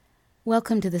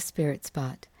Welcome to the Spirit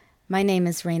Spot. My name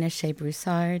is Raina Shea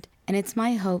Broussard, and it's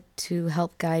my hope to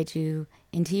help guide you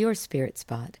into your spirit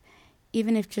spot,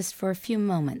 even if just for a few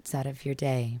moments out of your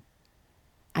day.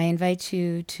 I invite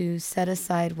you to set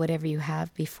aside whatever you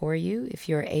have before you, if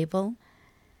you're able,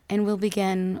 and we'll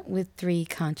begin with 3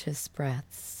 conscious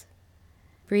breaths.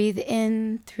 Breathe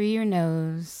in through your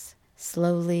nose,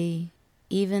 slowly,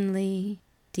 evenly,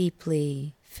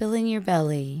 deeply, filling your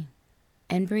belly,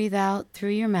 and breathe out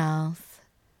through your mouth,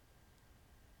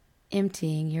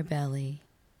 emptying your belly.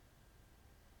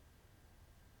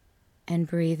 And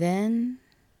breathe in,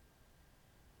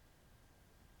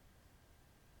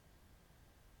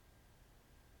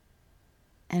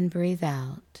 and breathe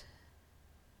out.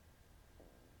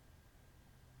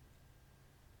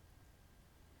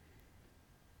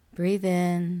 Breathe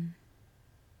in,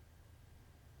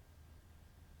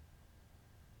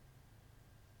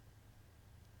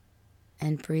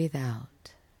 and breathe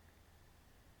out.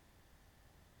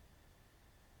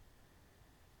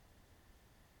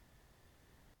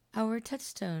 Our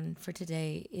touchstone for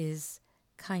today is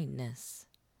kindness.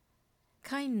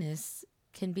 Kindness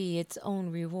can be its own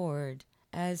reward,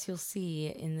 as you'll see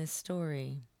in this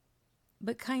story.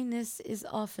 But kindness is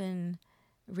often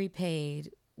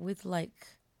repaid with like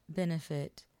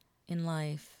benefit in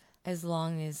life, as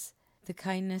long as the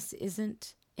kindness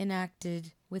isn't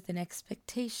enacted with an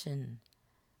expectation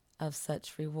of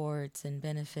such rewards and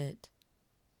benefit.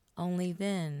 Only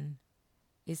then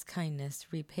is kindness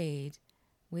repaid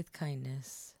with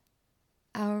kindness.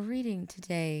 Our reading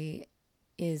today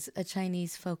is a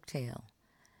Chinese folktale,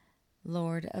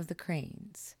 Lord of the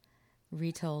Cranes,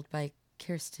 retold by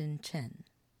Kirsten Chen.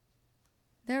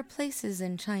 There are places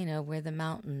in China where the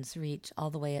mountains reach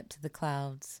all the way up to the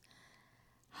clouds.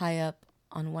 High up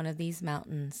on one of these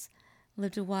mountains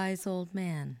lived a wise old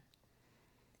man.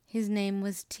 His name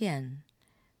was Tian,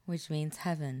 which means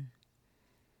heaven.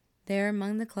 There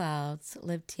among the clouds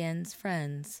lived Tian's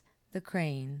friends, the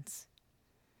cranes.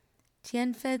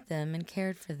 Tian fed them and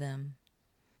cared for them.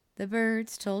 The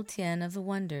birds told Tian of the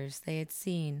wonders they had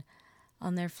seen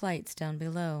on their flights down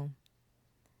below.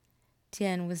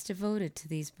 Tian was devoted to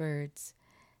these birds,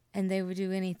 and they would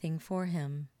do anything for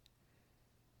him.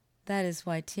 That is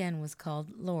why Tian was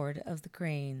called Lord of the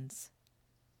Cranes.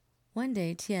 One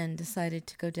day Tian decided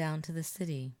to go down to the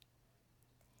city.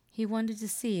 He wanted to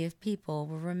see if people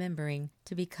were remembering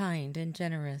to be kind and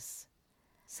generous.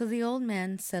 So the old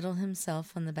man settled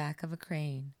himself on the back of a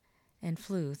crane and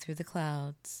flew through the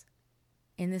clouds.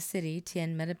 In the city,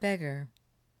 Tian met a beggar.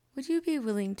 "Would you be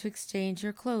willing to exchange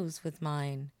your clothes with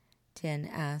mine?" Tian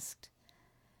asked.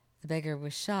 The beggar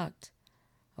was shocked.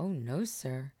 "Oh, no,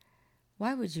 sir.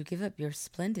 Why would you give up your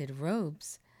splendid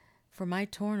robes for my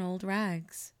torn old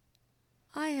rags?"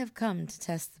 "I have come to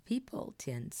test the people,"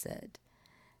 Tian said.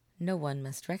 "No one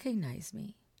must recognize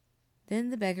me." Then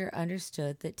the beggar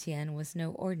understood that Tian was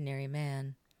no ordinary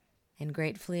man, and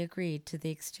gratefully agreed to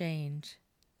the exchange.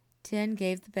 Tian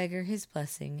gave the beggar his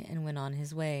blessing and went on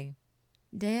his way.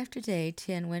 Day after day,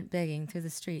 Tian went begging through the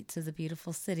streets of the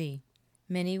beautiful city.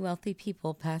 Many wealthy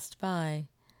people passed by,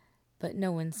 but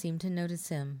no one seemed to notice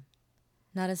him.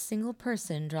 Not a single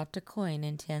person dropped a coin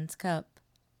in Tian's cup.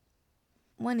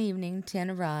 One evening, Tian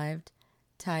arrived,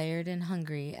 tired and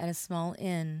hungry, at a small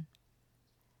inn.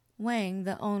 Wang,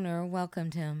 the owner,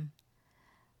 welcomed him.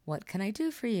 "What can I do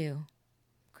for you?"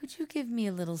 "Could you give me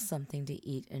a little something to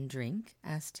eat and drink?"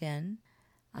 asked Tian.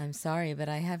 "I'm sorry, but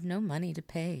I have no money to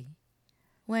pay."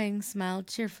 Wang smiled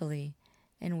cheerfully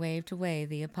and waved away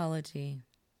the apology.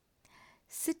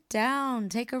 "Sit down,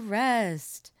 take a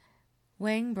rest."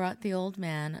 Wang brought the old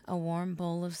man a warm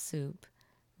bowl of soup,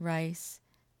 rice,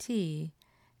 tea,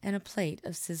 and a plate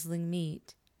of sizzling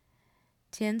meat.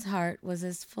 Tian's heart was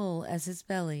as full as his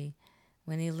belly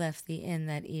when he left the inn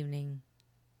that evening.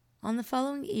 On the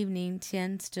following evening,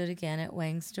 Tian stood again at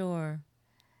Wang's door.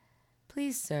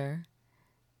 "Please, sir,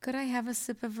 could I have a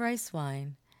sip of rice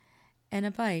wine and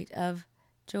a bite of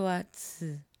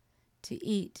jiaozi to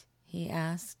eat?" he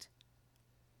asked.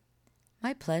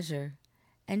 "My pleasure,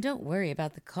 and don't worry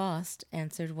about the cost,"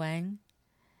 answered Wang.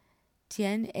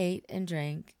 Tian ate and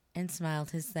drank and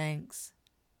smiled his thanks.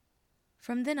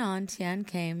 From then on, Tian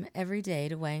came every day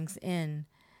to Wang's inn,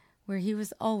 where he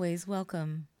was always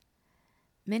welcome.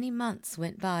 Many months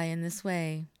went by in this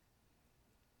way.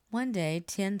 One day,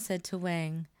 Tian said to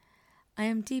Wang, "I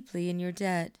am deeply in your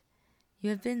debt.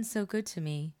 You have been so good to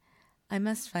me. I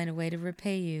must find a way to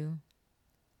repay you."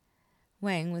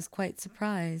 Wang was quite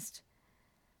surprised.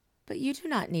 "But you do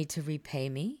not need to repay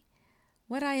me.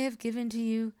 What I have given to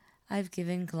you, I've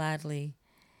given gladly.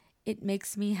 It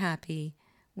makes me happy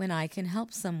when I can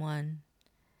help someone."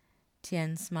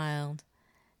 Tian smiled.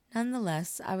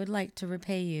 Nonetheless, I would like to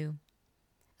repay you.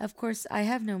 Of course, I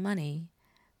have no money,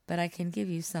 but I can give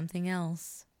you something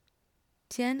else.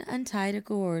 Tian untied a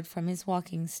gourd from his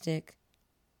walking stick.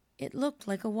 It looked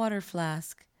like a water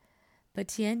flask, but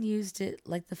Tian used it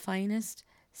like the finest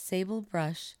sable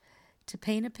brush to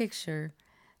paint a picture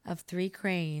of 3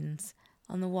 cranes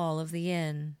on the wall of the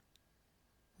inn.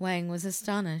 Wang was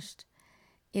astonished.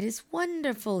 "It is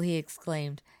wonderful," he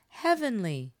exclaimed.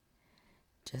 "Heavenly!"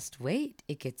 "Just wait,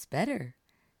 it gets better,"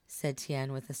 said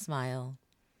Tian with a smile.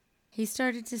 He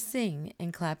started to sing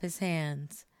and clap his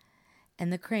hands,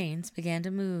 and the cranes began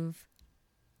to move.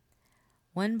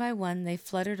 One by one they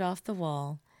fluttered off the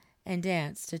wall and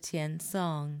danced to Tian's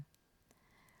song.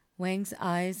 Wang's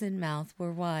eyes and mouth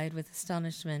were wide with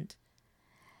astonishment.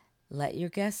 "Let your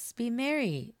guests be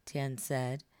merry," Tian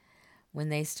said. "When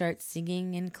they start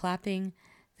singing and clapping,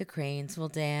 the cranes will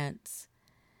dance."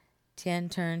 Tian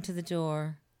turned to the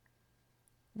door.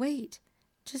 "Wait,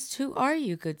 just who are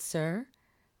you, good sir?"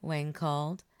 Wang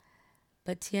called,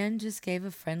 but Tian just gave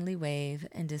a friendly wave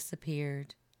and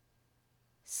disappeared.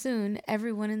 Soon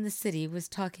everyone in the city was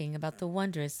talking about the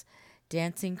wondrous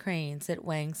dancing cranes at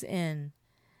Wang's inn.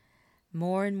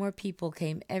 More and more people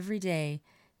came every day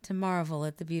to marvel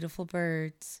at the beautiful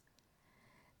birds.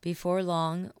 Before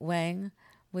long, Wang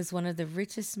was one of the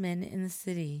richest men in the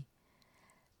city,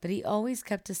 but he always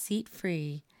kept a seat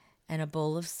free and a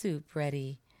bowl of soup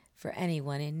ready for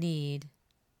anyone in need.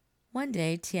 One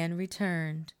day Tian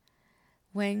returned.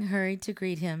 Wang hurried to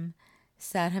greet him,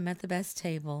 sat him at the best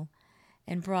table,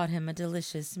 and brought him a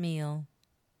delicious meal.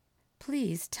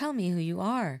 "Please tell me who you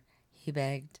are," he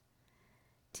begged.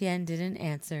 Tian didn't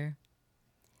answer.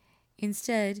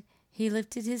 Instead, he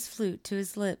lifted his flute to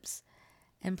his lips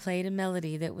and played a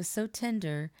melody that was so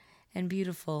tender and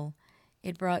beautiful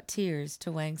it brought tears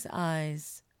to Wang's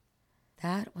eyes.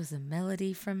 "That was a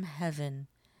melody from heaven,"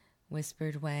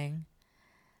 whispered Wang.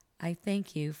 "I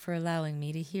thank you for allowing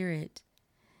me to hear it.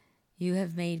 You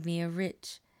have made me a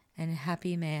rich and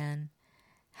happy man.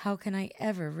 How can I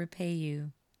ever repay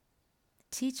you?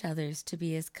 Teach others to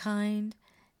be as kind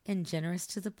and generous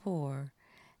to the poor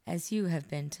as you have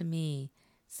been to me,"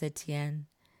 said Tian.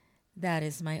 "That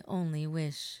is my only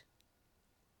wish."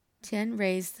 Tian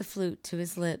raised the flute to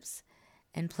his lips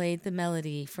and played the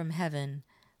melody from heaven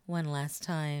one last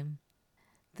time.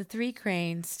 The 3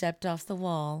 cranes stepped off the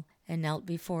wall and knelt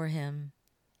before him.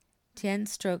 Tian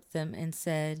stroked them and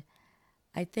said,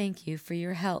 "I thank you for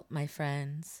your help, my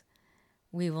friends.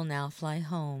 We will now fly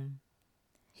home."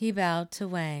 He bowed to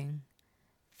Wang.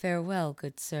 "Farewell,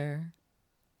 good sir."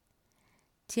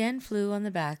 Tian flew on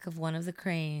the back of one of the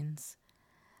cranes,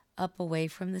 up away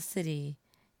from the city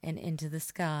and into the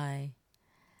sky.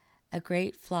 A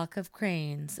great flock of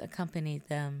cranes accompanied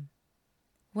them.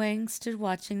 Wang stood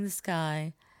watching the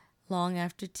sky long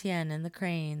after Tian and the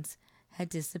cranes had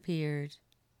disappeared.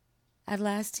 At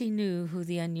last he knew who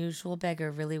the unusual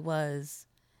beggar really was.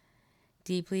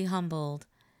 Deeply humbled,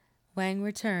 Wang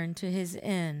returned to his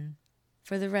inn.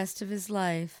 For the rest of his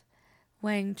life,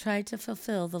 Wang tried to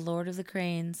fulfill the Lord of the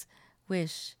Cranes'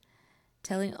 wish,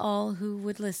 telling all who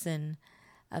would listen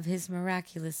of his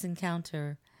miraculous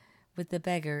encounter with the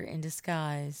beggar in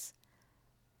disguise,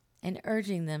 and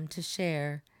urging them to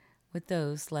share with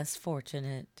those less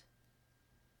fortunate.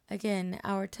 Again,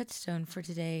 our touchstone for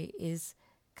today is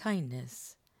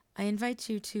kindness. I invite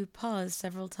you to pause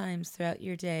several times throughout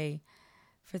your day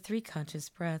for 3 conscious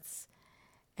breaths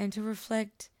and to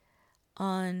reflect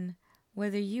on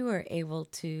whether you are able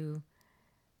to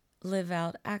live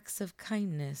out acts of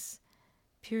kindness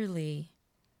purely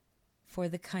for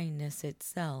the kindness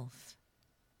itself.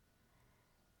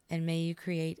 And may you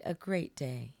create a great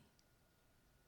day.